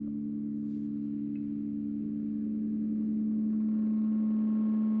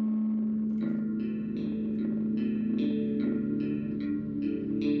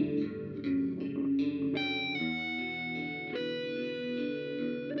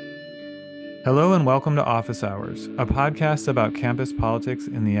Hello and welcome to Office Hours, a podcast about campus politics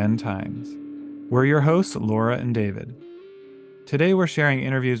in the end times. We're your hosts, Laura and David. Today we're sharing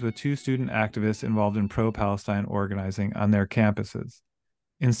interviews with two student activists involved in pro-Palestine organizing on their campuses.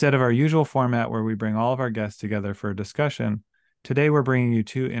 Instead of our usual format where we bring all of our guests together for a discussion, today we're bringing you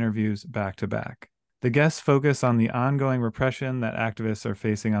two interviews back to back. The guests focus on the ongoing repression that activists are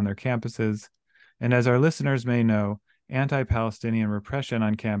facing on their campuses, and as our listeners may know, anti-Palestinian repression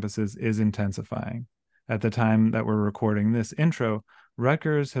on campuses is intensifying. At the time that we're recording this intro,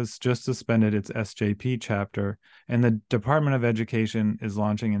 Rutgers has just suspended its SJP chapter, and the Department of Education is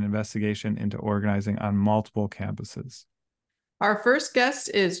launching an investigation into organizing on multiple campuses. Our first guest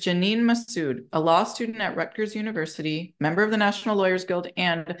is Janine Massoud, a law student at Rutgers University, member of the National Lawyers Guild,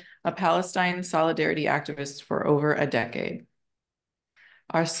 and a Palestine solidarity activist for over a decade.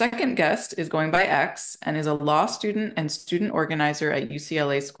 Our second guest is going by X and is a law student and student organizer at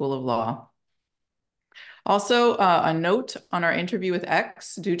UCLA School of Law. Also, a note on our interview with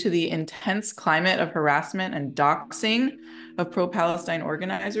X, due to the intense climate of harassment and doxing of pro-Palestine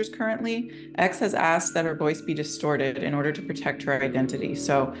organizers currently, X has asked that her voice be distorted in order to protect her identity.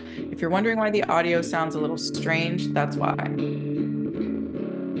 So if you're wondering why the audio sounds a little strange, that's why.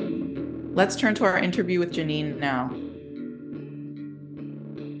 Let's turn to our interview with Janine now.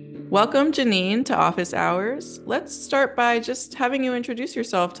 Welcome, Janine, to Office Hours. Let's start by just having you introduce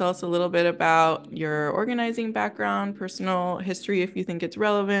yourself. Tell us a little bit about your organizing background, personal history, if you think it's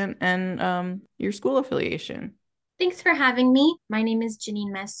relevant, and your school affiliation. Thanks for having me. My name is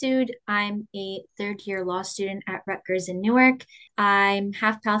Janine Massoud. I'm a third-year law student at Rutgers in Newark. I'm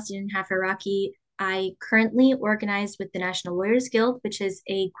half Palestinian, half Iraqi. I currently organize with the National Lawyers Guild, which is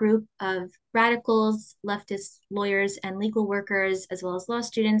a group of radicals, leftist lawyers, and legal workers, as well as law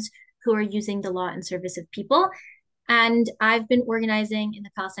students who are using the law in service of people. And I've been organizing in the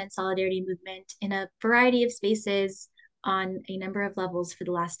Palestine Solidarity Movement in a variety of spaces on a number of levels for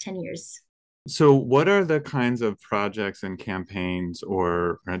the last 10 years. So, what are the kinds of projects and campaigns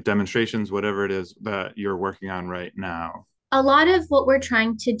or demonstrations, whatever it is, that you're working on right now? A lot of what we're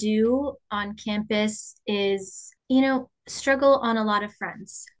trying to do on campus is, struggle on a lot of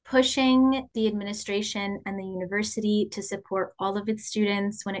fronts, pushing the administration and the university to support all of its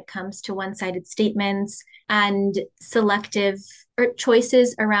students when it comes to one-sided statements and selective or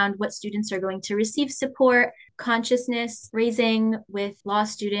choices around what students are going to receive support, consciousness raising with law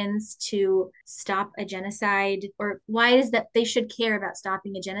students to stop a genocide, or why it is that they should care about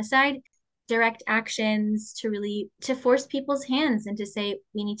stopping a genocide, direct actions to force people's hands and to say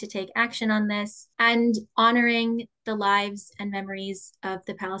we need to take action on this, and honoring the lives and memories of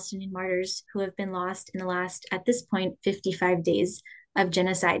the Palestinian martyrs who have been lost in the last, at this point, 55 days of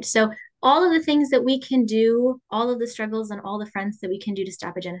genocide. So all of the things that we can do, all of the struggles and all the fronts that we can do to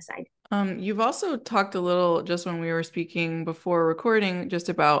stop a genocide. You've also talked a little, just when we were speaking before recording, just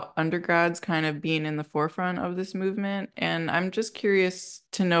about undergrads kind of being in the forefront of this movement. And I'm just curious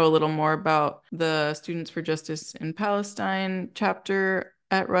to know a little more about the Students for Justice in Palestine chapter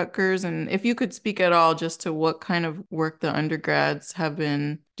at Rutgers. And if you could speak at all just to what kind of work the undergrads have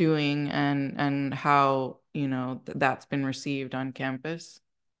been doing and how, that's been received on campus.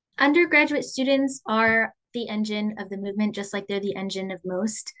 Undergraduate students are the engine of the movement, just like they're the engine of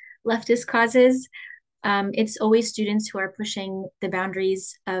most leftist causes. It's always students who are pushing the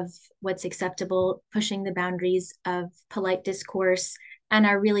boundaries of what's acceptable, pushing the boundaries of polite discourse, and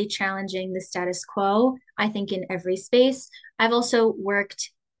are really challenging the status quo, I think, in every space. I've also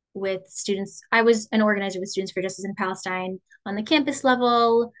worked with students. I was an organizer with Students for Justice in Palestine on the campus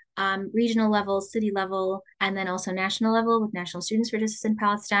level, regional level, city level, and then also national level with National Students for Justice in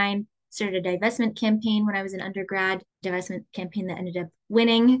Palestine. Started a divestment campaign when I was an undergrad, divestment campaign that ended up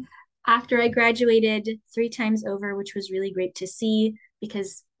winning after I graduated 3 times over, which was really great to see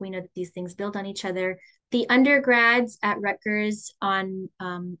because we know that these things build on each other. The undergrads at Rutgers on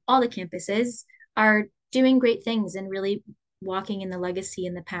all the campuses are doing great things and really walking in the legacy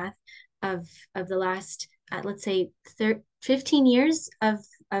and the path of the last, let's say, 15 years of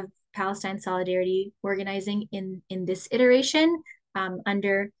Palestine solidarity organizing in this iteration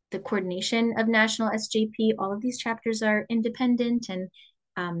under the coordination of National SJP. All of these chapters are independent and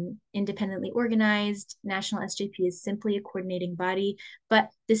independently organized. National SJP is simply a coordinating body, but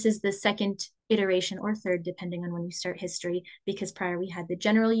this is the second iteration or third, depending on when you start history, because prior we had the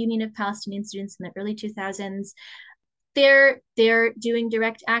General Union of Palestinian Students in the early 2000s. They're doing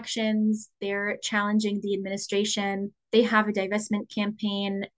direct actions. They're challenging the administration. They have a divestment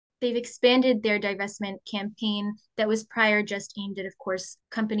campaign. They've expanded their divestment campaign that was prior just aimed at, of course,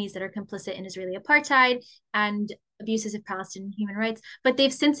 companies that are complicit in Israeli apartheid, and abuses of Palestinian human rights, but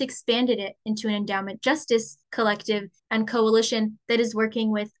they've since expanded it into an endowment justice collective and coalition that is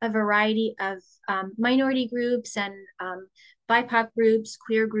working with a variety of minority groups and BIPOC groups,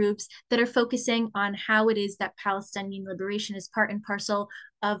 queer groups that are focusing on how it is that Palestinian liberation is part and parcel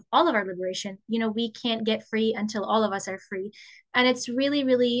of all of our liberation. We can't get free until all of us are free. And it's really,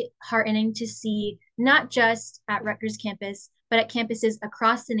 really heartening to see, not just at Rutgers campus, but at campuses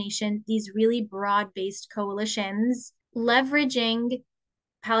across the nation, these really broad-based coalitions leveraging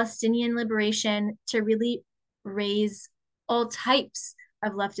Palestinian liberation to really raise all types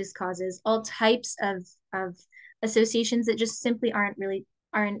of leftist causes, all types of associations that just simply aren't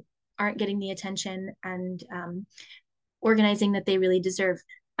getting the attention and organizing that they really deserve.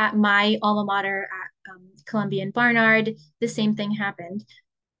 At my alma mater at Columbia and Barnard, the same thing happened.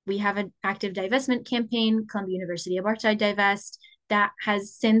 We have an active divestment campaign, Columbia University Apartheid Divest, that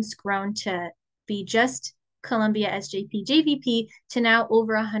has since grown to be just Columbia SJP JVP to now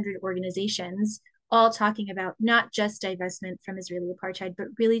over 100 organizations, all talking about not just divestment from Israeli apartheid, but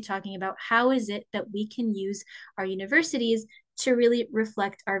really talking about how is it that we can use our universities to really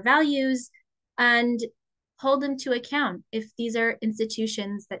reflect our values and hold them to account. If these are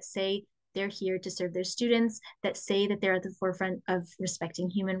institutions that say they're here to serve their students, that say that they're at the forefront of respecting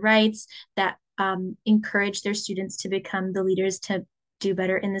human rights, that encourage their students to become the leaders to do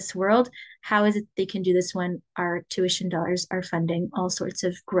better in this world, how is it they can do this when our tuition dollars are funding all sorts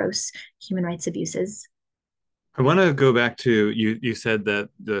of gross human rights abuses? I want to go back to you said that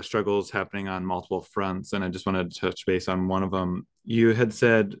the struggle is happening on multiple fronts, and I just wanted to touch base on one of them. You had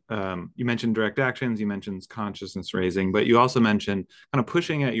said you mentioned direct actions, you mentioned consciousness raising, but you also mentioned kind of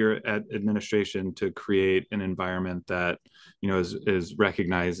pushing at your administration to create an environment that is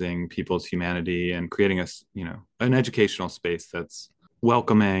recognizing people's humanity and creating an educational space that's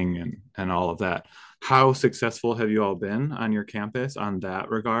welcoming and all of that. How successful have you all been on your campus on that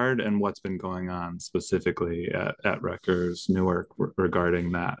regard, and what's been going on specifically at Rutgers Newark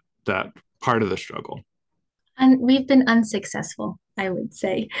regarding that part of the struggle? And we've been unsuccessful, I would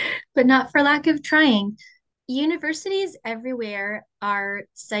say, but not for lack of trying. Universities everywhere are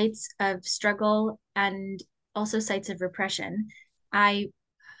sites of struggle and also sites of repression. I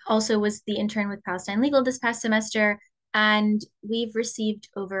also was the intern with Palestine Legal this past semester, and we've received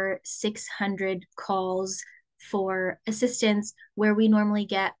over 600 calls for assistance where we normally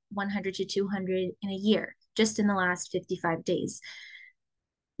get 100 to 200 in a year, just in the last 55 days.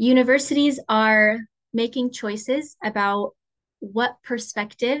 Universities are making choices about what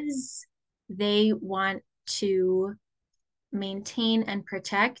perspectives they want to maintain and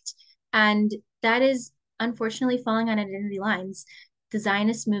protect. And that is unfortunately falling on identity lines. The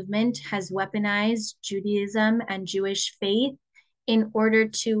Zionist movement has weaponized Judaism and Jewish faith in order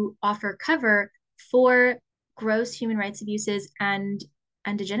to offer cover for gross human rights abuses and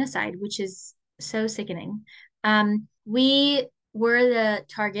a genocide, which is so sickening. We were the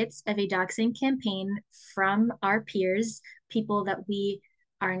targets of a doxing campaign from our peers, people that we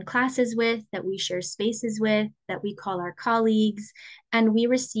are in classes with, that we share spaces with, that we call our colleagues. And we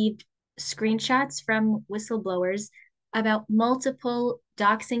received screenshots from whistleblowers about multiple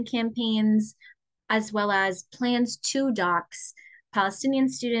doxing campaigns, as well as plans to dox Palestinian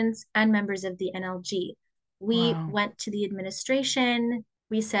students and members of the NLG. We went to the administration.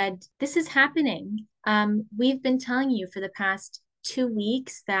 We said, this is happening. We've been telling you for the past 2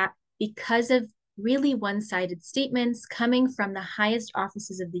 weeks that because of really one-sided statements coming from the highest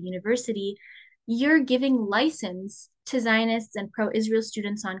offices of the university, you're giving license to Zionists and pro-Israel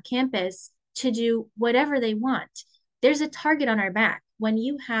students on campus to do whatever they want. There's a target on our back when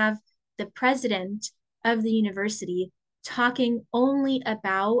you have the president of the university talking only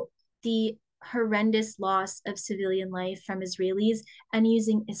about the horrendous loss of civilian life from Israelis and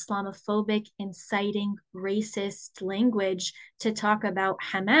using Islamophobic, inciting, racist language to talk about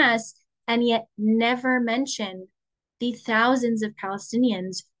Hamas, and yet never mention the thousands of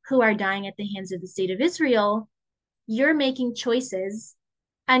Palestinians who are dying at the hands of the state of Israel. You're making choices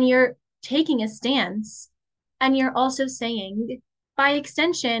and you're taking a stance, and you're also saying, by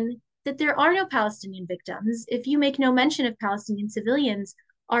extension, that there are no Palestinian victims. If you make no mention of Palestinian civilians,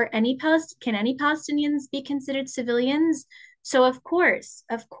 can any Palestinians be considered civilians? So of course,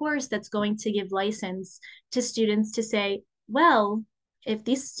 that's going to give license to students to say, well, if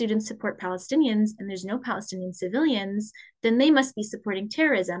these students support Palestinians and there's no Palestinian civilians, then they must be supporting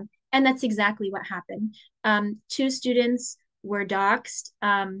terrorism. And that's exactly what happened. 2 students were doxxed,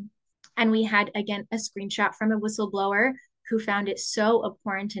 and we had, again, a screenshot from a whistleblower who found it so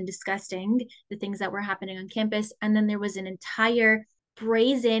abhorrent and disgusting, the things that were happening on campus. And then there was an entire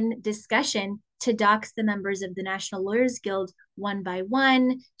brazen discussion to dox the members of the National Lawyers Guild one by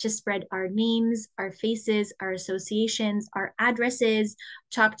one, to spread our names, our faces, our associations, our addresses,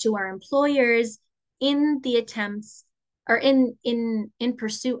 talk to our employers in the attempts or in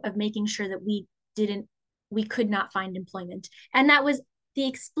pursuit of making sure that we could not find employment. And that was the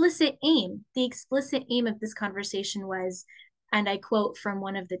explicit aim. The explicit aim of this conversation was, and I quote from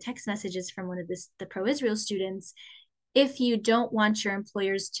one of the text messages from one of the pro-Israel students, if you don't want your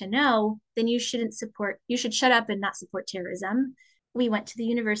employers to know, then you should shut up and not support terrorism. We went to the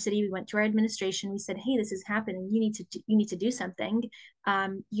university, we went to our administration, we said, hey, this is happening. You need to do something.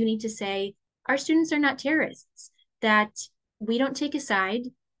 You need to say, our students are not terrorists, that we don't take a side.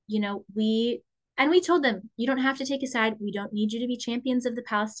 We told them, you don't have to take a side. We don't need you to be champions of the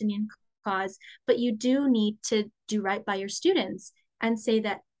Palestinian cause, but you do need to do right by your students and say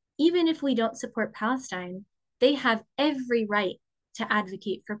that even if we don't support Palestine, they have every right to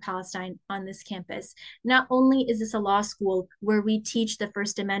advocate for Palestine on this campus. Not only is this a law school where we teach the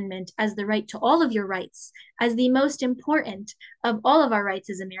First Amendment as the right to all of your rights, as the most important of all of our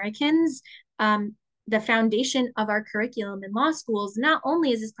rights as Americans, the foundation of our curriculum in law schools, not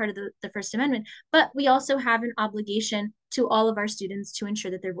only is this part of the First Amendment, but we also have an obligation to all of our students to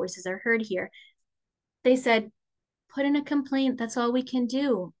ensure that their voices are heard here. They said, put in a complaint. That's all we can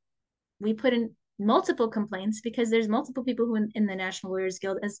do. We put in multiple complaints because there's multiple people who in the National Lawyers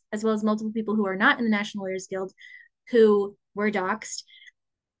Guild, as well as multiple people who are not in the National Lawyers Guild who were doxxed,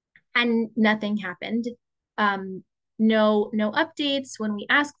 and nothing happened. No updates. When we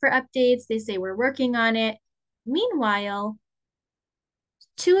ask for updates, they say we're working on it. Meanwhile,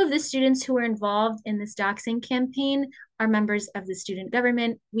 two of the students who were involved in this doxing campaign are members of the student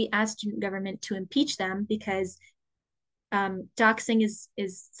government. We asked student government to impeach them because doxing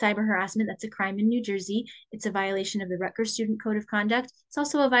is cyber harassment. That's a crime in New Jersey. It's a violation of the Rutgers Student Code of Conduct. It's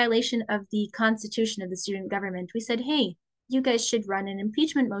also a violation of the Constitution of the student government. We said, hey, you guys should run an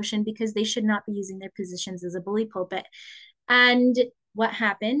impeachment motion because they should not be using their positions as a bully pulpit. And what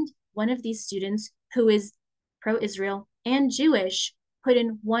happened? One of these students, who is pro-Israel and Jewish, put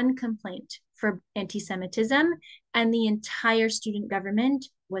in one complaint for anti-Semitism, and the entire student government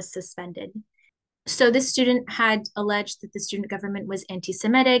was suspended. So this student had alleged that the student government was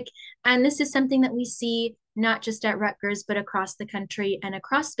anti-Semitic, and this is something that we see not just at Rutgers, but across the country and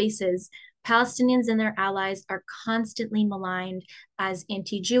across spaces. Palestinians and their allies are constantly maligned as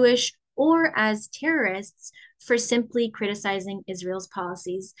anti-Jewish or as terrorists for simply criticizing Israel's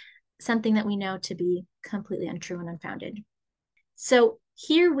policies, something that we know to be completely untrue and unfounded. So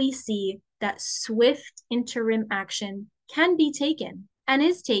here we see that swift interim action can be taken and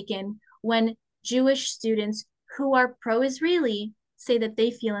is taken when Jewish students who are pro-Israeli say that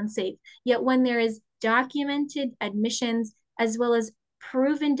they feel unsafe. Yet when there is documented admissions as well as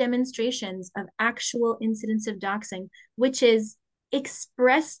proven demonstrations of actual incidents of doxing, which is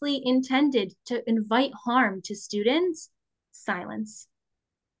expressly intended to invite harm to students, silence.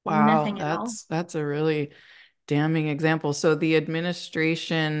 Wow, nothing at all. that's a really damning example. So the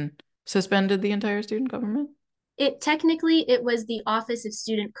administration suspended the entire student government? It was the Office of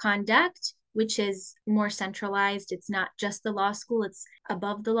Student Conduct, which is more centralized. It's not just the law school, it's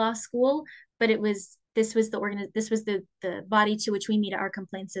above the law school, but this was the body to which we meet our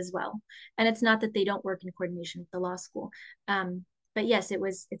complaints as well. And it's not that they don't work in coordination with the law school. But yes,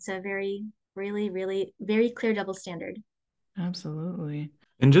 it's a very, really, really very clear double standard. Absolutely.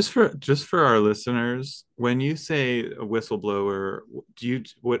 And just for our listeners, when you say a whistleblower,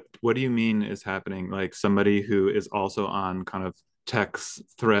 what do you mean is happening? Like somebody who is also on kind of text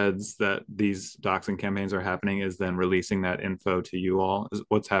threads that these doxing campaigns are happening is then releasing that info to you all? Is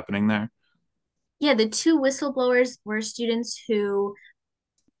what's happening there? Yeah, the two whistleblowers were students who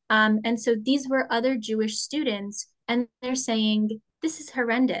and so these were other Jewish students, and they're saying, this is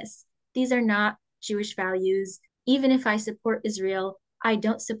horrendous. These are not Jewish values. Even if I support Israel, I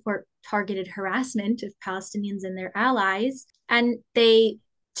don't support targeted harassment of Palestinians and their allies. And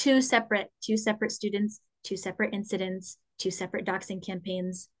two separate students, two separate incidents, two separate doxing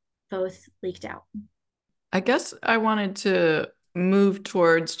campaigns, both leaked out. I guess I wanted to move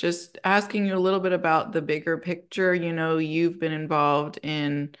towards just asking you a little bit about the bigger picture. You've been involved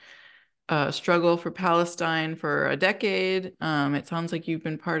in a struggle for Palestine for a decade. It sounds like you've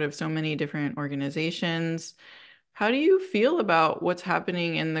been part of so many different organizations. How do you feel about what's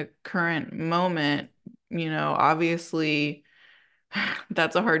happening in the current moment? Obviously,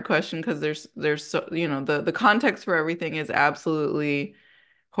 that's a hard question because there's so, the context for everything is absolutely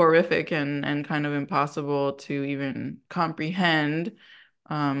horrific and kind of impossible to even comprehend.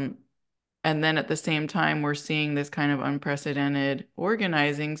 And then at the same time, we're seeing this kind of unprecedented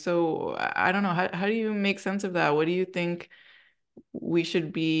organizing. So I don't know, how do you make sense of that? What do you think we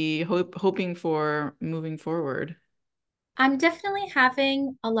should be hoping for moving forward? I'm definitely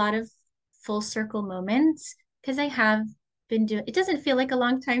having a lot of full circle moments because I have been doing it. Doesn't feel like a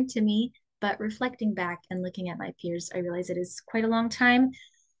long time to me, but reflecting back and looking at my peers, I realize it is quite a long time.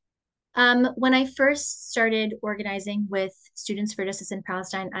 When I first started organizing with Students for Justice in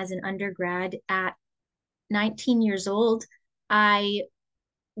Palestine as an undergrad at 19 years old, I,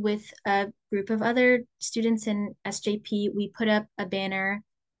 with a group of other students in SJP, we put up a banner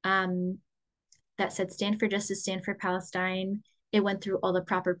um, that said Stand for Justice, Stand for Palestine. It went through all the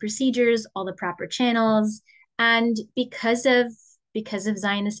proper procedures, all the proper channels. And because of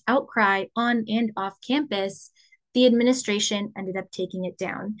Zionist outcry on and off campus, the administration ended up taking it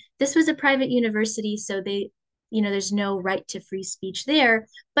down. This was a private university, so there's no right to free speech there,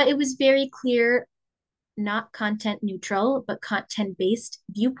 but it was very clear, not content neutral, but content based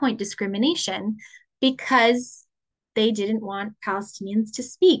viewpoint discrimination because they didn't want Palestinians to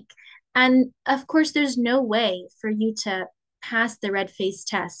speak. And of course, there's no way for you to pass the red face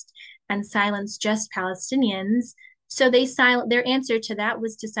test and silence just Palestinians. So their answer to that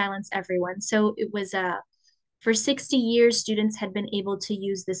was to silence everyone. So it was for 60 years, students had been able to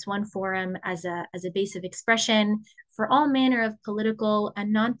use this one forum as a base of expression for all manner of political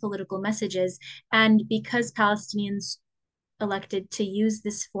and non-political messages. And because Palestinians elected to use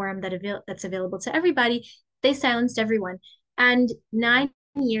this forum that's available to everybody, they silenced everyone. And 9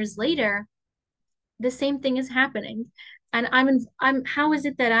 years later, the same thing is happening. And I'm how is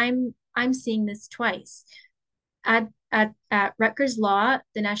it that I'm seeing this twice? At Rutgers Law,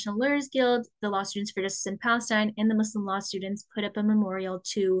 the National Lawyers Guild, the Law Students for Justice in Palestine, and the Muslim law students put up a memorial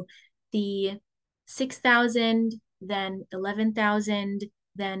to the 6,000, then 11,000,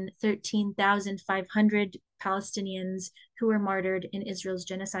 then 13,500 Palestinians who were martyred in Israel's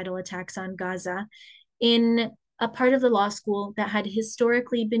genocidal attacks on Gaza in a part of the law school that had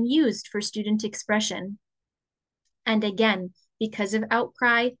historically been used for student expression. And again, because of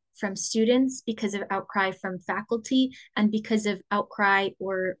outcry from students, because of outcry from faculty, and because of outcry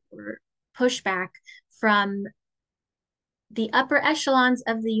or pushback from the upper echelons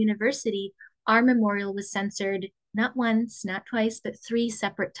of the university, our memorial was censored not once, not twice, but 3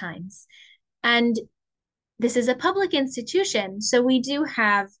 separate times. And this is a public institution, so we do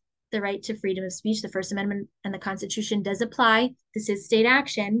have the right to freedom of speech. The First Amendment and the Constitution does apply. This is state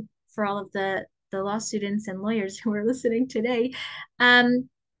action for all of the law students and lawyers who are listening today.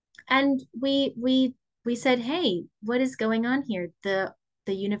 And we said, hey, what is going on here? The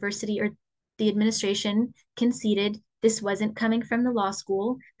university or the administration conceded this wasn't coming from the law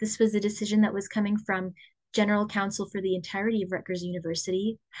school. This was a decision that was coming from general counsel for the entirety of Rutgers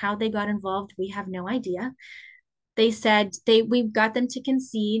University. How they got involved, we have no idea. They said we got them to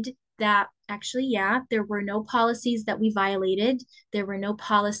concede that actually, yeah, there were no policies that we violated. There were no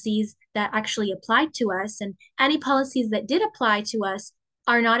policies that actually applied to us. And any policies that did apply to us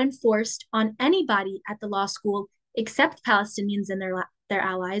are not enforced on anybody at the law school except Palestinians and their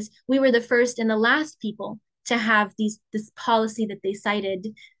allies. We were the first and the last people to have this policy that they cited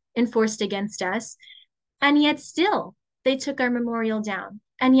enforced against us. And yet still, they took our memorial down.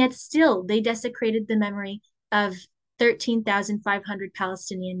 And yet still, they desecrated the memory of 13,500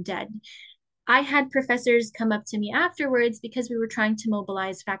 Palestinian dead. I had professors come up to me afterwards because we were trying to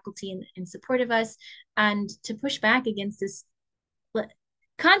mobilize faculty in support of us and to push back against this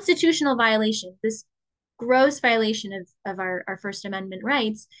constitutional violation, this gross violation of our First Amendment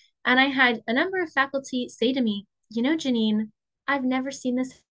rights. And I had a number of faculty say to me, Janine, I've never seen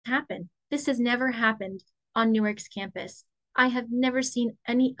this happen. This has never happened on Newark's campus. I have never seen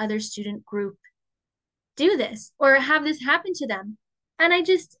any other student group do this or have this happen to them. And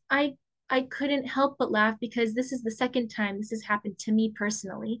I couldn't help but laugh because this is the second time this has happened to me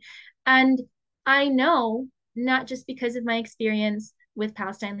personally. And I know, not just because of my experience with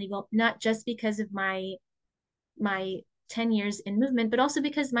Palestine Legal, not just because of my 10 years in movement, but also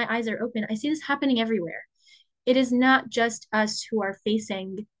because my eyes are open. I see this happening everywhere. It is not just us who are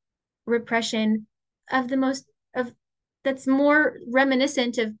facing repression of the most of that's more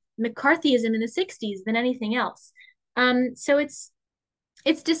reminiscent of McCarthyism in the 60s than anything else. So it's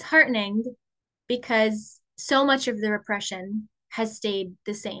disheartening because so much of the repression has stayed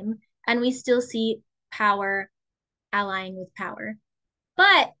the same, and we still see power allying with power.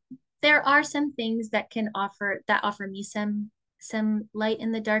 But there are some things that offer me some light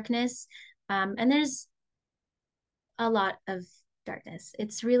in the darkness, and there's a lot of darkness.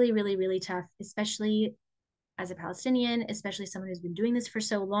 It's really, really, really tough, especially as a Palestinian, especially someone who's been doing this for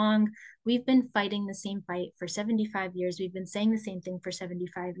so long, we've been fighting the same fight for 75 years. We've been saying the same thing for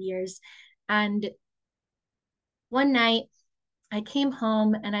 75 years. And one night I came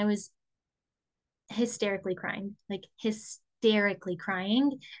home and I was hysterically crying, like hysterically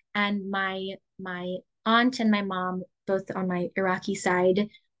crying. And my aunt and my mom, both on my Iraqi side,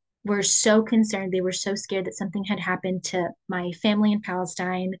 were so concerned. They were so scared that something had happened to my family in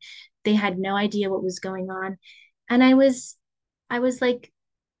Palestine. They had no idea what was going on. And I was like,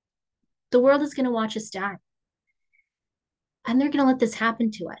 the world is going to watch us die. And they're going to let this happen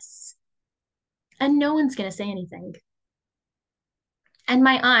to us. And no one's going to say anything. And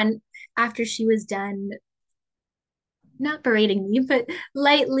my aunt, after she was done, not berating me, but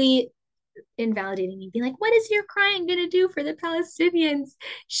lightly invalidating me, being like, what is your crying going to do for the Palestinians?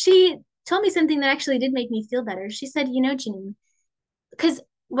 She told me something that actually did make me feel better. She said, Janine, because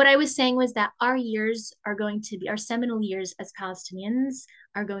what I was saying was that our years are going to be, our seminal years as Palestinians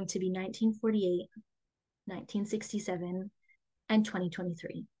are going to be 1948, 1967, and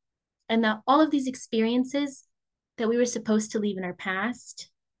 2023. And that all of these experiences that we were supposed to leave in our past,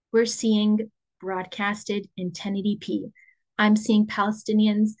 we're seeing broadcasted in 1080p. I'm seeing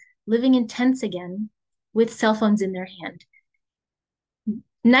Palestinians living in tents again with cell phones in their hand.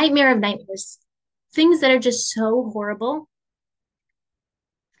 Nightmare of nightmares. Things that are just so horrible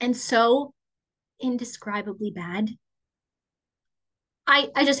and so indescribably bad.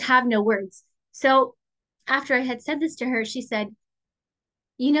 I just have no words. So after I had said this to her, she said,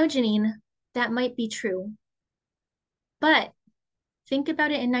 Janine, that might be true. But think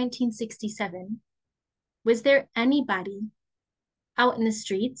about it in 1967. Was there anybody out in the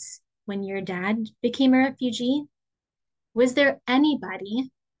streets when your dad became a refugee? Was there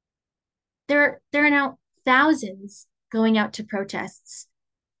anybody? There are now thousands going out to protests.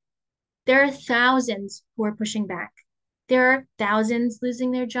 There are thousands who are pushing back. There are thousands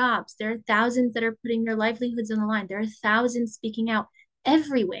losing their jobs. There are thousands that are putting their livelihoods on the line. There are thousands speaking out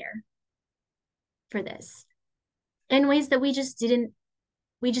everywhere for this in ways that we just didn't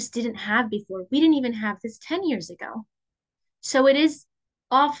have before. We didn't even have this 10 years ago. So it is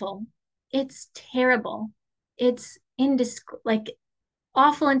awful. It's terrible. It's like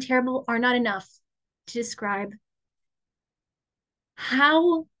awful and terrible are not enough to describe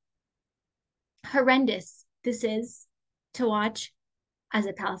how horrendous this is to watch as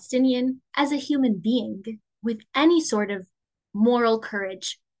a Palestinian, as a human being with any sort of moral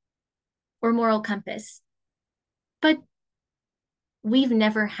courage or moral compass. But we've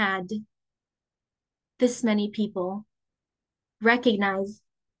never had this many people recognize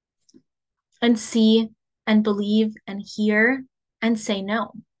and see and believe and hear and say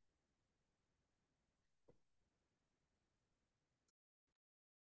no.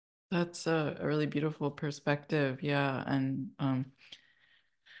 That's a really beautiful perspective. Yeah. And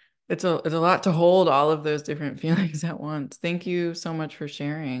it's a lot to hold all of those different feelings at once. Thank you so much for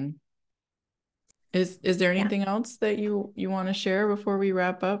sharing. Is there anything else that you want to share before we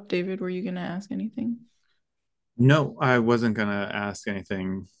wrap up? David, were you going to ask anything? No, I wasn't gonna ask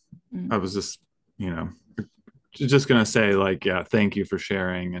anything. I was just gonna say like, yeah, thank you for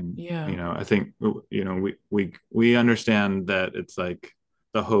sharing. And I think we understand that it's like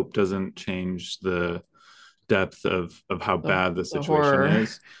the hope doesn't change the depth of how bad the situation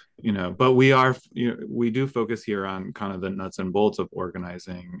is, but we do focus here on kind of the nuts and bolts of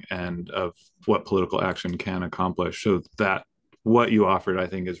organizing and of what political action can accomplish. So that what you offered, I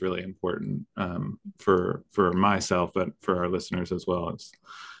think, is really important, for myself, but for our listeners as well. It's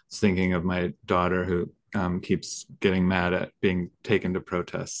thinking of my daughter who keeps getting mad at being taken to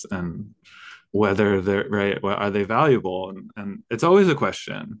protests and whether they're right. Well, are they valuable? And it's always a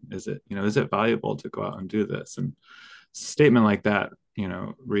question. Is it valuable to go out and do this? And a statement like that,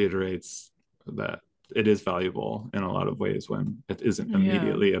 reiterates that it is valuable in a lot of ways when it isn't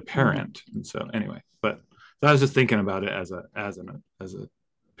immediately apparent. And so anyway, so I was just thinking about it as a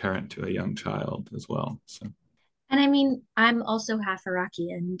parent to a young child as well. So, and I mean, I'm also half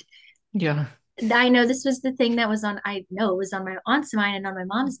Iraqi, and I know this was the thing that was on. I know it was on my aunt's mind and on my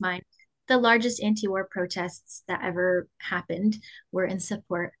mom's mind. The largest anti-war protests that ever happened were in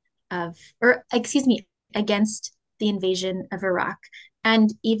support of, or excuse me, against the invasion of Iraq.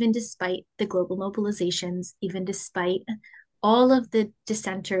 And even despite the global mobilizations, even despite all of the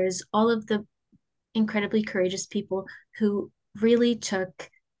dissenters, all of the incredibly courageous people who really took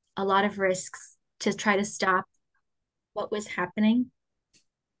a lot of risks to try to stop what was happening,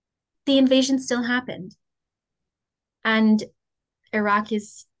 the invasion still happened. And Iraq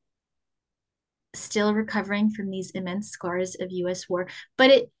is still recovering from these immense scars of US war.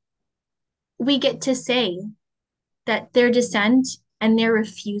 But we get to say that their dissent and their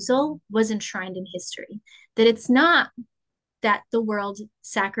refusal was enshrined in history. That it's not that the world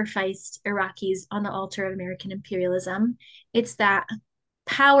sacrificed Iraqis on the altar of American imperialism. It's that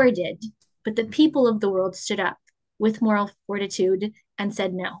power did, but the people of the world stood up with moral fortitude and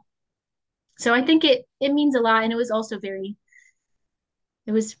said no. So I think it means a lot. And it was also very,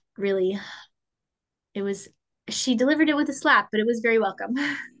 it was really, it was, she delivered it with a slap, but it was very welcome.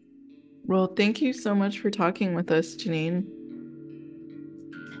 Well, thank you so much for talking with us, Janine.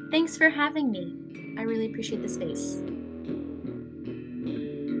 Thanks for having me. I really appreciate the space.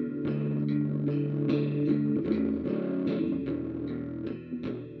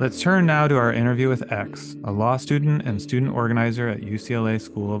 Let's turn now to our interview with X, a law student and student organizer at UCLA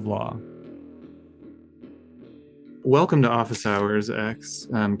School of Law. Welcome to Office Hours, X.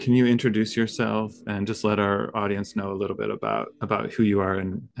 Can you introduce yourself and just let our audience know a little bit about who you are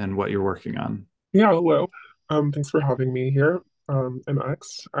and what you're working on? Yeah, hello. Thanks for having me here. I'm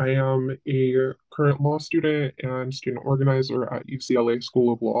X. I am a current law student and student organizer at UCLA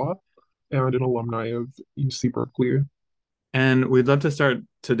School of Law and an alumni of UC Berkeley. And we'd love to start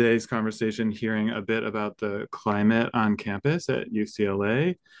today's conversation hearing a bit about the climate on campus at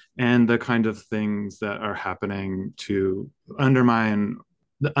UCLA and the kind of things that are happening to undermine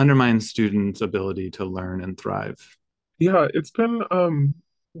students' ability to learn and thrive. Yeah, it's been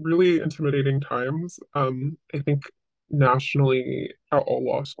really intimidating times. I think nationally at all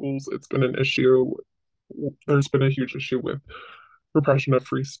law schools, it's been an issue. There's been a huge issue with repression of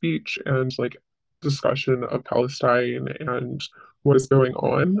free speech and like discussion of Palestine and what is going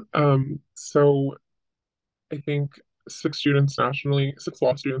on. So I think six law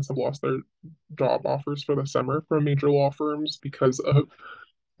students have lost their job offers for the summer from major law firms because of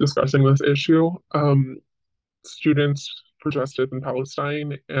discussing this issue. Students protested in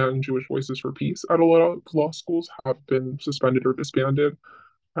Palestine and Jewish Voices for Peace at a lot of law schools have been suspended or disbanded.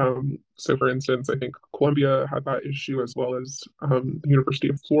 So, for instance, I think Columbia had that issue as well as the University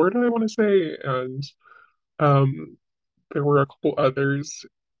of Florida, I want to say, and um, there were a couple others.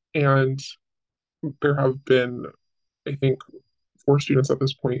 And there have been, I think, four students at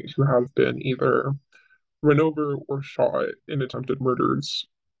this point who have been either run over or shot in attempted murders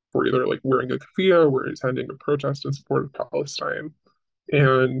for either like wearing a keffiyeh or attending a protest in support of Palestine.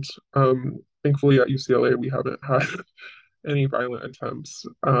 And thankfully at UCLA, we haven't had any violent attempts,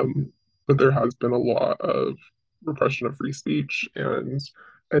 but there has been a lot of repression of free speech and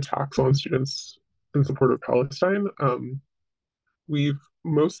attacks on students in support of Palestine. We've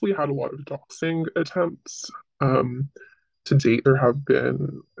mostly had a lot of doxing attempts. Um, to date, there have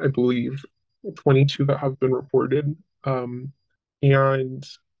been, I believe, 22 that have been reported. And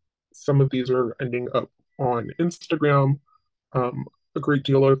some of these are ending up on Instagram. A great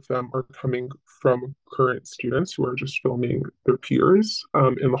deal of them are coming from current students who are just filming their peers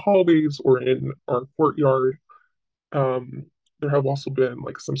in the hallways or in our courtyard. Um, there have also been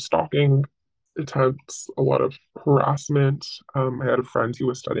like some stalking attempts, a lot of harassment. I had a friend who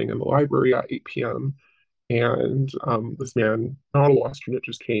was studying in the library at 8 p.m. And this man, not a law student,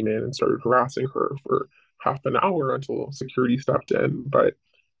 just came in and started harassing her for half an hour until security stepped in. But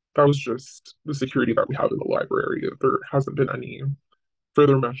that was just the security that we have in the library. There hasn't been any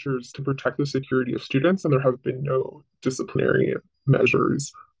further measures to protect the security of students, and there have been no disciplinary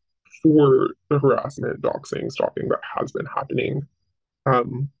measures for the harassment, doxing, stalking that has been happening.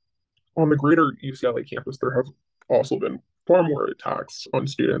 Um, on the greater UCLA campus, there have also been far more attacks on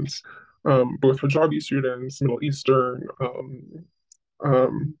students, both hijabi students, Middle Eastern,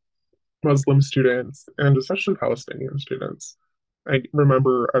 um, Muslim students, and especially Palestinian students. I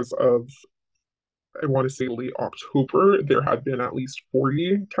remember as of, I want to say late October, there had been at least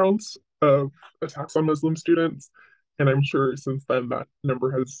 40 counts of attacks on Muslim students. And I'm sure since then that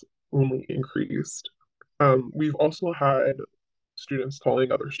number has only increased. We've also had students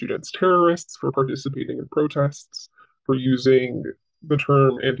calling other students terrorists for participating in protests, for using the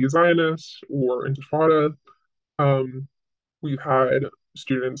term anti-Zionist or intifada. Um, we've had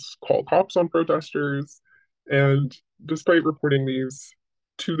students call cops on protesters, and despite reporting these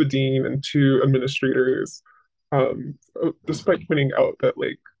to the dean and to administrators, despite pointing out that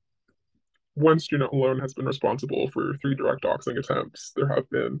like one student alone has been responsible for three direct doxing attempts, there have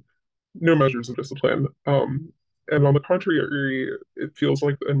been no measures of discipline. And on the contrary, it feels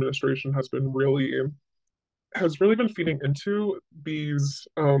like the administration has really been feeding into these.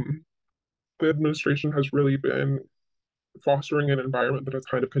 The administration has really been fostering an environment that is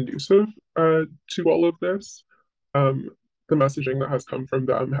kind of conducive to all of this. Um, the messaging that has come from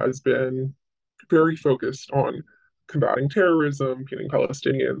them has been very focused on combating terrorism, painting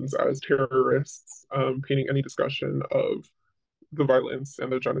Palestinians as terrorists, painting any discussion of the violence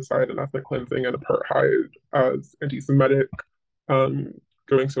and the genocide and ethnic cleansing and apartheid as anti-Semitic, um,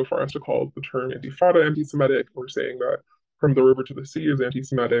 going so far as to call the term intifada anti-Semitic, or saying that from the river to the sea is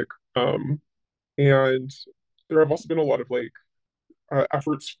anti-Semitic. And there have also been a lot of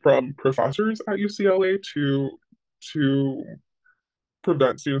efforts from professors at UCLA to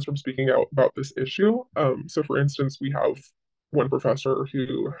prevent students from speaking out about this issue. So, for instance, we have one professor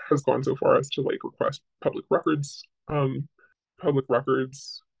who has gone so far as to request public records from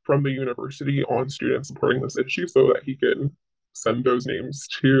the university on students supporting this issue, so that he can send those names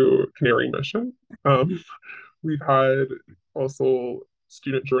to Canary Mission. We've had also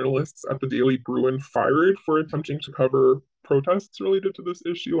student journalists at the Daily Bruin fired for attempting to cover protests related to this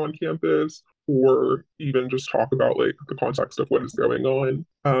issue on campus, or even just talk about the context of what is going on.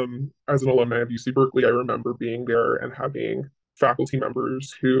 As an alumni of UC Berkeley, I remember being there and having faculty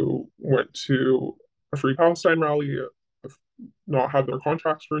members who went to a Free Palestine rally, not have their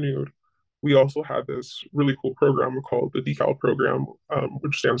contracts renewed. We also had this really cool program called the DECAL program,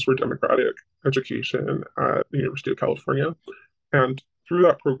 which stands for Democratic Education at the University of California. And through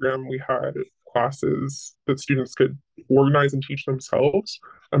that program, we had classes that students could organize and teach themselves.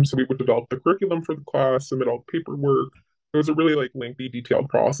 So we would develop the curriculum for the class, submit all the paperwork. It was a really lengthy, detailed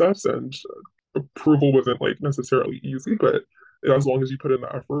process, and approval wasn't necessarily easy, but as long as you put in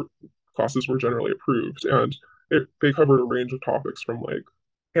the effort, classes were generally approved. And they covered a range of topics from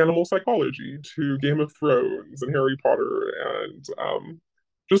animal psychology to Game of Thrones and Harry Potter and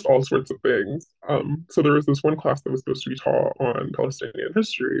just all sorts of things. So there was this one class that was supposed to be taught on Palestinian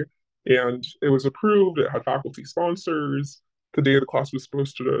history, and it was approved. It had faculty sponsors. The day the class was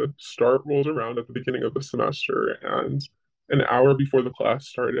supposed to start rolled around at the beginning of the semester, and an hour before the class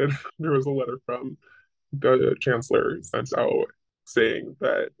started, there was a letter from the chancellor sent out saying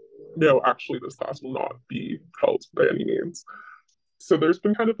that no, actually, this class will not be held by any means. So there's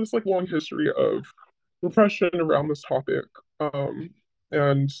been kind of this long history of repression around this topic.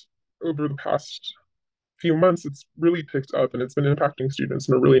 And over the past few months, it's really picked up, and it's been impacting students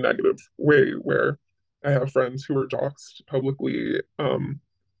in a really negative way, where I have friends who are doxxed publicly,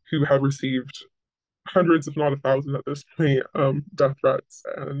 who have received hundreds, if not 1,000 at this point, death threats,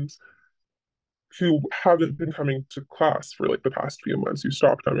 and who haven't been coming to class for the past few months, who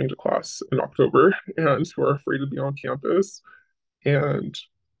stopped coming to class in October and who are afraid to be on campus. And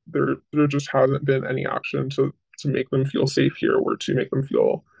there just hasn't been any action to make them feel safe here, or to make them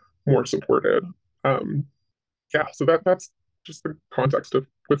feel more supported. Yeah, so that's just the context of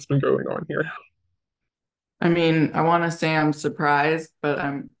what's been going on here. I mean, I want to say I'm surprised, but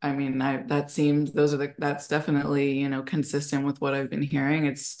that's definitely, consistent with what I've been hearing.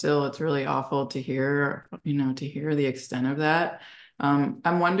 It's really awful to hear, to hear the extent of that.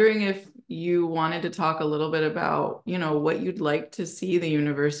 I'm wondering if you wanted to talk a little bit about, what you'd like to see the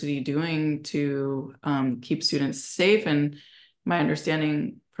university doing to keep students safe. And my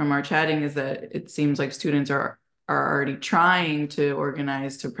understanding from our chatting is that it seems like students are already trying to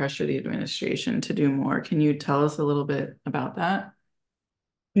organize to pressure the administration to do more. Can you tell us a little bit about that?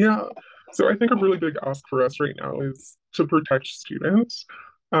 Yeah, so I think a really big ask for us right now is to protect students.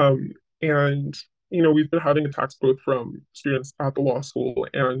 And, we've been having attacks both from students at the law school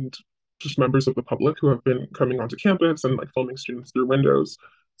and just members of the public who have been coming onto campus and filming students through windows.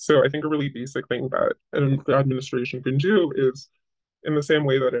 So I think a really basic thing that the administration can do is, in the same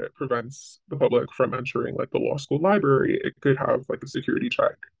way that it prevents the public from entering the law school library, it could have a security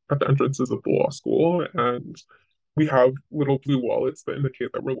check at the entrances of the law school. And we have little blue wallets that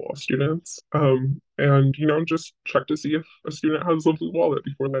indicate that we're law students. And just check to see if a student has a blue wallet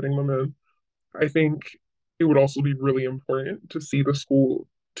before letting them in. I think it would also be really important to see the school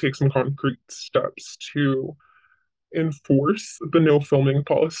take some concrete steps to enforce the no filming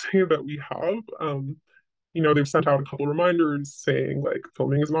policy that we have. They've sent out a couple reminders saying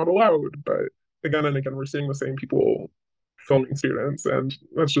filming is not allowed, but again and again, we're seeing the same people filming students, and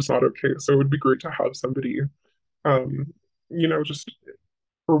that's just not okay. So it would be great to have somebody, just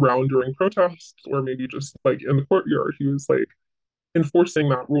around during protests, or maybe just in the courtyard, who's enforcing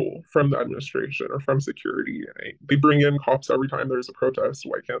that rule from the administration or from security. They bring in cops every time there's a protest.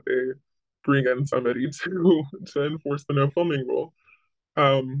 Why can't they bring in somebody to enforce the no filming rule?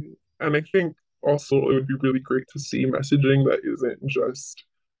 And I think also it would be really great to see messaging that isn't just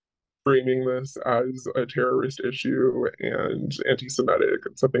framing this as a terrorist issue and anti-Semitic.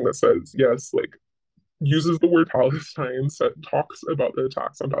 It's something that says, yes, uses the word Palestine, talks about the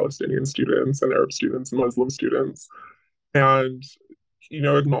attacks on Palestinian students and Arab students and Muslim students, and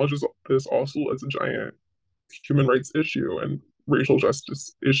acknowledges this also as a giant human rights issue and racial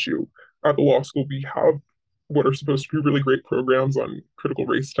justice issue. At the law school, we have what are supposed to be really great programs on critical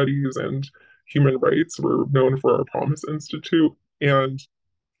race studies and human rights. We're known for our Promise Institute and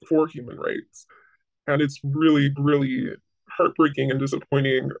for human rights. And it's really, really heartbreaking and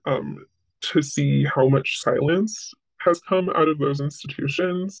disappointing to see how much silence has come out of those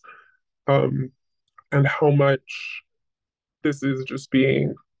institutions, um, and how much this is just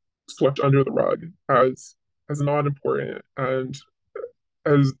being swept under the rug as not important and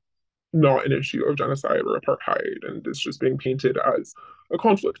as not an issue of genocide or apartheid, and it's just being painted as a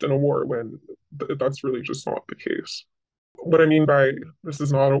conflict and a war when that's really just not the case. What I mean by this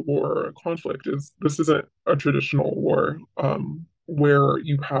is not a war or a conflict is this isn't a traditional war, where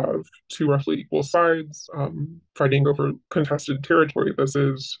you have two roughly equal sides fighting over contested territory. This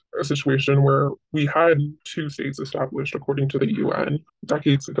is a situation where we had two states established according to the UN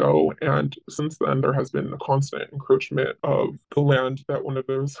decades ago, and since then there has been a constant encroachment of the land that one of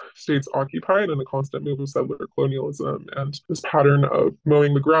those states occupied and a constant move of settler colonialism and this pattern of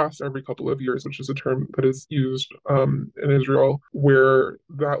mowing the grass every couple of years, which is a term that is used in Israel, where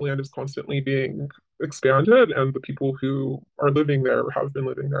that land is constantly being expanded and the people who are living there have been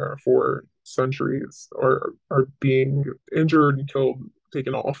living there for centuries are being injured and killed,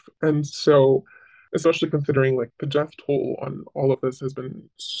 taken off. And so especially considering like the death toll on all of this has been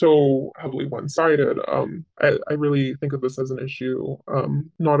so heavily one-sided, I really think of this as an issue,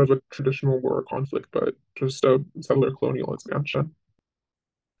 not of a traditional war conflict, but just a settler colonial expansion.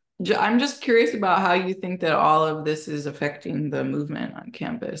 I'm just curious about how you think that all of this is affecting the movement on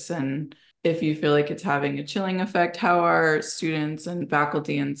campus, and if you feel like it's having a chilling effect. How are students and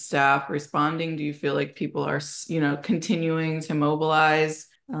faculty and staff responding? Do you feel like people are, continuing to mobilize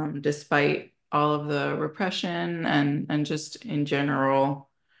despite all of the repression, and just in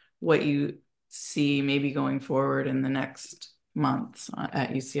general, what you see maybe going forward in the next months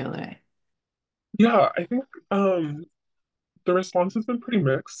at UCLA? Yeah, I think the response has been pretty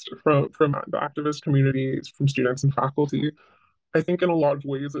mixed from the activist communities, from students and faculty. I think in a lot of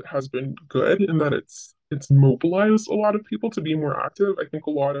ways it has been good in that it's mobilized a lot of people to be more active. I think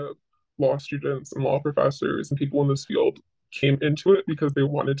a lot of law students and law professors and people in this field came into it because they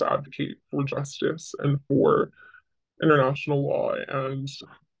wanted to advocate for justice and for international law, and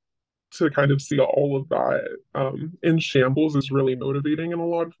to kind of see all of that in shambles is really motivating in a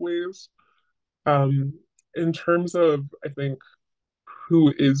lot of ways. Um, in terms of, I think,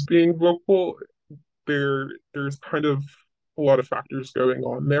 who is being vocal, there's kind of a lot of factors going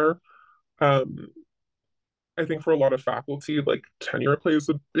on there. Um, I think for a lot of faculty, like tenure plays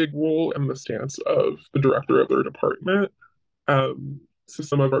a big role in the stance of the director of their department. So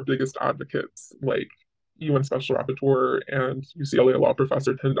some of our biggest advocates, like UN Special Rapporteur and UCLA law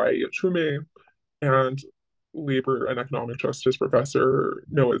professor Tendai Achume, and labor and economic justice professor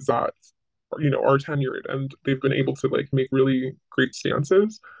Noah Zatz, are tenured, and they've been able to like make really great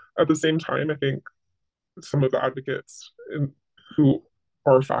stances. At the same time, I think some of the advocates who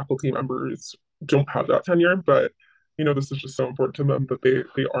are faculty members don't have that tenure, but this is just so important to them that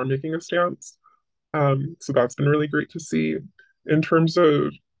they are making a stance. So that's been really great to see. In terms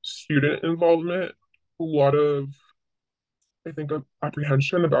of student involvement, a lot of, I think,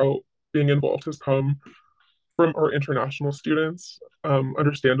 apprehension about being involved has come from our international students.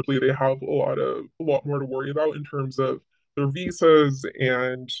 Understandably, they have a lot more to worry about in terms of their visas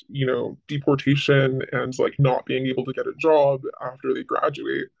and deportation and like not being able to get a job after they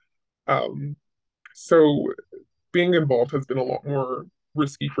graduate. Um, so being involved has been a lot more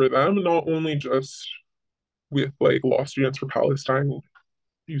risky for them, not only just with like law students for Palestine,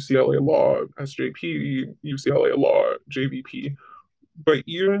 UCLA Law, SJP, UCLA Law, JVP, but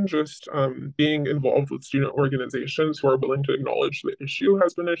even just being involved with student organizations who are willing to acknowledge the issue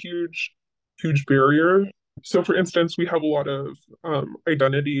has been a huge, huge barrier. So, for instance, we have a lot of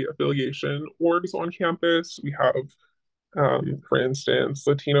identity affiliation orgs on campus. We have, for instance,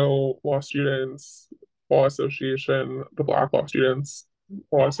 Latino Law Students Law Association, the Black Law Students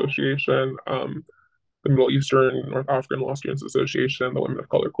Law Association, the Middle Eastern North African Law Students Association, the Women of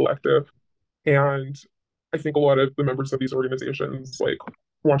Color Collective. And I think a lot of the members of these organizations like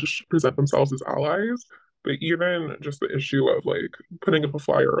want to present themselves as allies, but even just the issue of like putting up a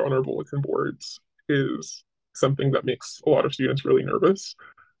flyer on our bulletin boards is something that makes a lot of students really nervous.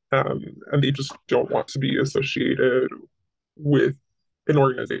 And they just don't want to be associated with an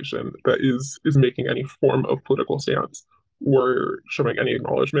organization that is making any form of political stance or showing any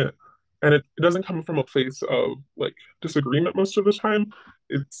acknowledgement. And it doesn't come from a place of like disagreement most of the time.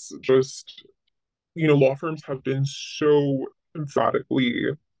 It's just, law firms have been so emphatically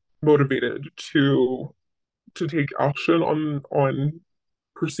motivated to to take action on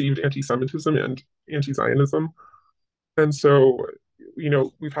perceived anti-Semitism and anti-Zionism. And so,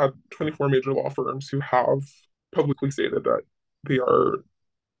 we've had 24 major law firms who have publicly stated that they are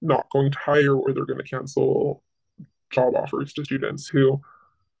not going to hire or they're going to cancel job offers to students who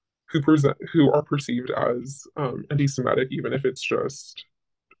are perceived as anti-Semitic, even if it's just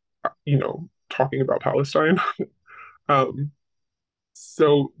talking about Palestine. um,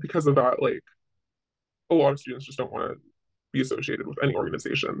 so because of that, like a lot of students just don't want to be associated with any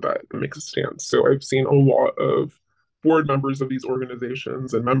organization that makes a stance. So I've seen a lot of board members of these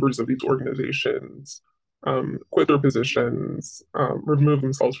organizations and members of these organizations quit their positions, remove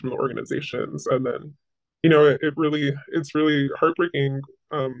themselves from the organizations, and then, it's really heartbreaking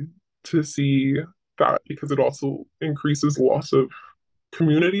to see that because it also increases loss of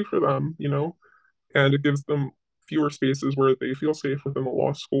community for them, and it gives them fewer spaces where they feel safe within the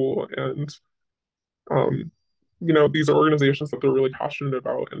law school and um, these are organizations that they're really passionate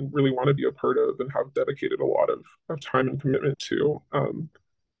about and really want to be a part of and have dedicated a lot of time and commitment to.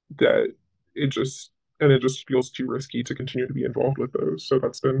 That it just it just feels too risky to continue to be involved with those. So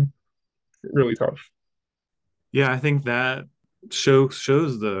that's been really tough. Yeah, I think that shows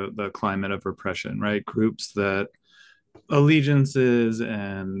the climate of repression, right? Groups that allegiances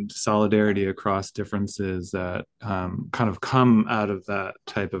and solidarity across differences that kind of come out of that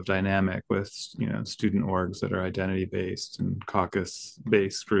type of dynamic with student orgs that are identity based and caucus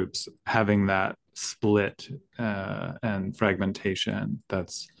based groups having that split and fragmentation.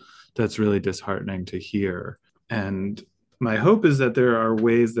 That's really disheartening to hear. And my hope is that there are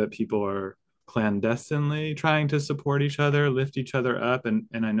ways that people are clandestinely trying to support each other, lift each other up. And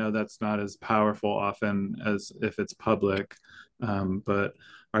I know that's not as powerful often as if it's public. But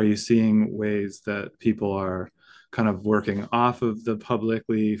are you seeing ways that people are kind of working off of the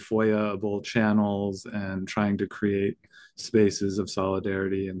publicly FOIA-able channels and trying to create spaces of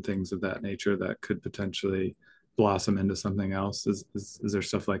solidarity and things of that nature that could potentially blossom into something else? Is there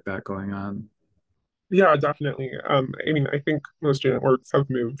stuff like that going on? Yeah, definitely. I mean, I think most student orgs have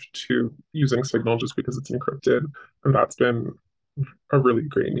moved to using Signal just because it's encrypted, and that's been a really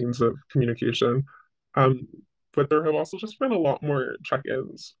great means of communication. Um, but there have also just been a lot more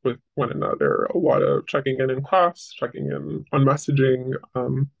check-ins with one another, a lot of checking in class, checking in on messaging,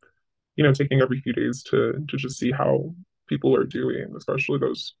 taking every few days to just see how people are doing, especially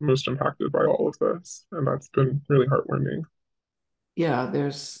those most impacted by all of this. And that's been really heartwarming. Yeah,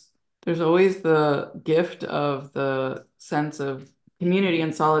 there's always the gift of the sense of community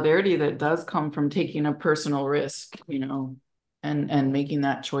and solidarity that does come from taking a personal risk, and making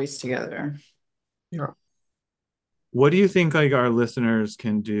that choice together. Yeah. What do you think like our listeners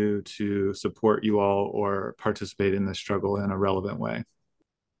can do to support you all or participate in this struggle in a relevant way?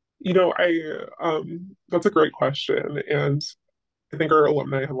 That's a great question. And I think our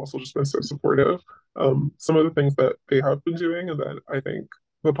alumni have also just been so supportive. Some of the things that they have been doing and that I think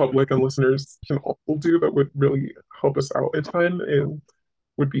the public and listeners can also do that would really help us out a ton and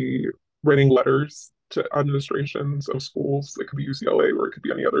would be writing letters to administrations of schools. It could be UCLA or it could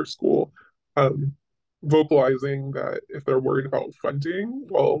be any other school. Um, Vocalizing that if they're worried about funding,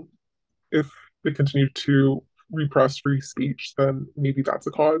 well, if they continue to repress free speech, then maybe that's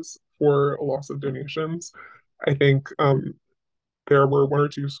a cause for a loss of donations. I think there were one or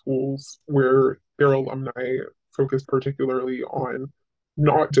two schools where their alumni focused particularly on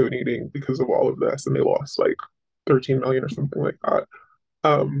not donating because of all of this, and they lost like 13 million or something like that.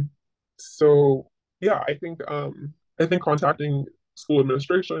 Um, so yeah, I think contacting school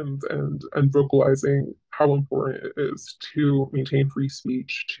administrations and vocalizing how important it is to maintain free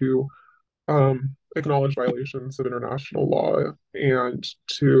speech, to acknowledge violations of international law, and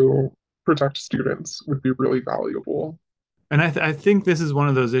to protect students would be really valuable. And I think this is one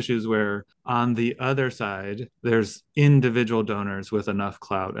of those issues where on the other side, there's individual donors with enough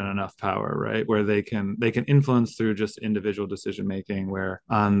clout and enough power, right? Where they can influence through just individual decision making. Where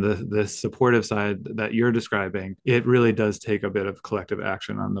on the supportive side that you're describing, it really does take a bit of collective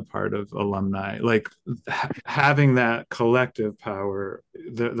action on the part of alumni. Like having that collective power,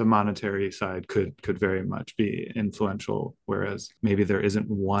 the monetary side could very much be influential. Whereas maybe there isn't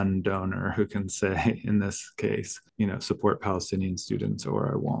one donor who can say in this case, support Palestinian students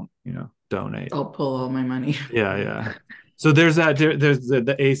or I won't, donate. I'll pull all my money. Yeah, yeah. So there's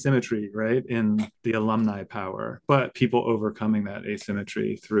the asymmetry, right, in the alumni power, but people overcoming that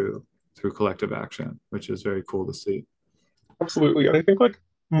asymmetry through collective action, which is very cool to see. Absolutely. And I think like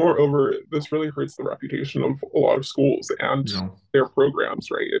moreover, this really hurts the reputation of a lot of schools and Yeah. their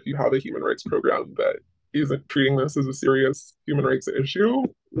programs, right? If you have a human rights program that isn't treating this as a serious human rights issue,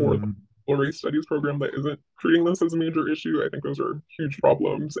 or Mhm. race studies program that isn't treating this as a major issue. I think those are huge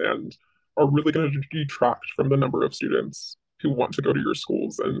problems and are really going to detract from the number of students who want to go to your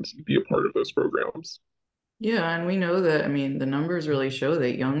schools and be a part of those programs. Yeah, and we know that, I mean, the numbers really show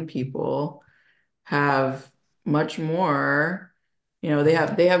that young people have much more, they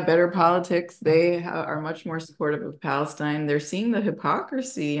have better politics. Are much more supportive of Palestine. They're seeing the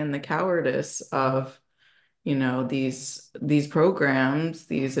hypocrisy and the cowardice of, these programs,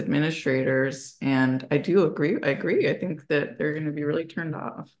 these administrators, and I do agree. I agree. I think that they're going to be really turned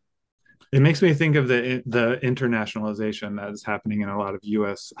off. It makes me think of the internationalization that is happening in a lot of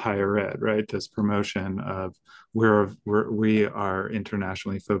U.S. higher ed, right? This promotion of we are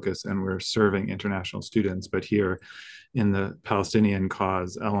internationally focused and we're serving international students, but here in the Palestinian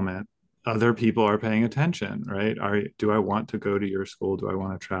cause element, other people are paying attention, right? Do I want to go to your school? Do I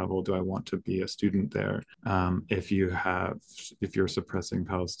want to travel? Do I want to be a student there? If you're suppressing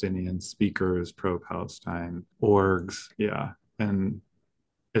Palestinian speakers, pro-Palestine orgs, yeah, and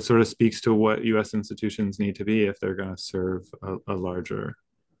it sort of speaks to what U.S. institutions need to be if they're going to serve a larger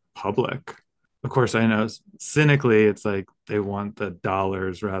public. Of course, I know cynically it's like they want the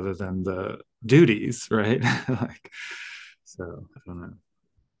dollars rather than the duties, right? Like, so I don't know.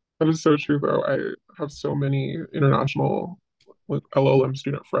 That is so true, though. I have so many international like LLM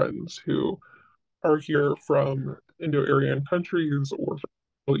student friends who are here from Indo-Aryan countries or from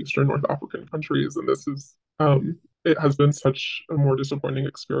Middle Eastern North African countries, and this is it has been such a more disappointing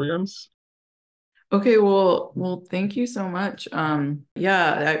experience. Okay, well, thank you so much.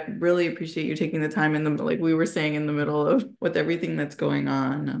 Yeah, I really appreciate you taking the time like we were saying, in the middle of with everything that's going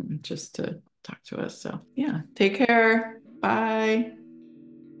on, just to talk to us. So yeah, take care. Bye.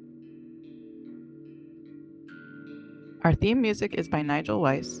 Our theme music is by Nigel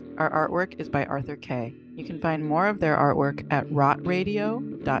Weiss. Our artwork is by Arthur Kay. You can find more of their artwork at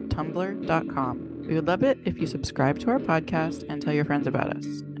rotradio.tumblr.com. We would love it if you subscribe to our podcast and tell your friends about us,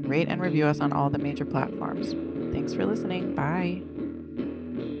 and rate and review us on all the major platforms. Thanks for listening. Bye.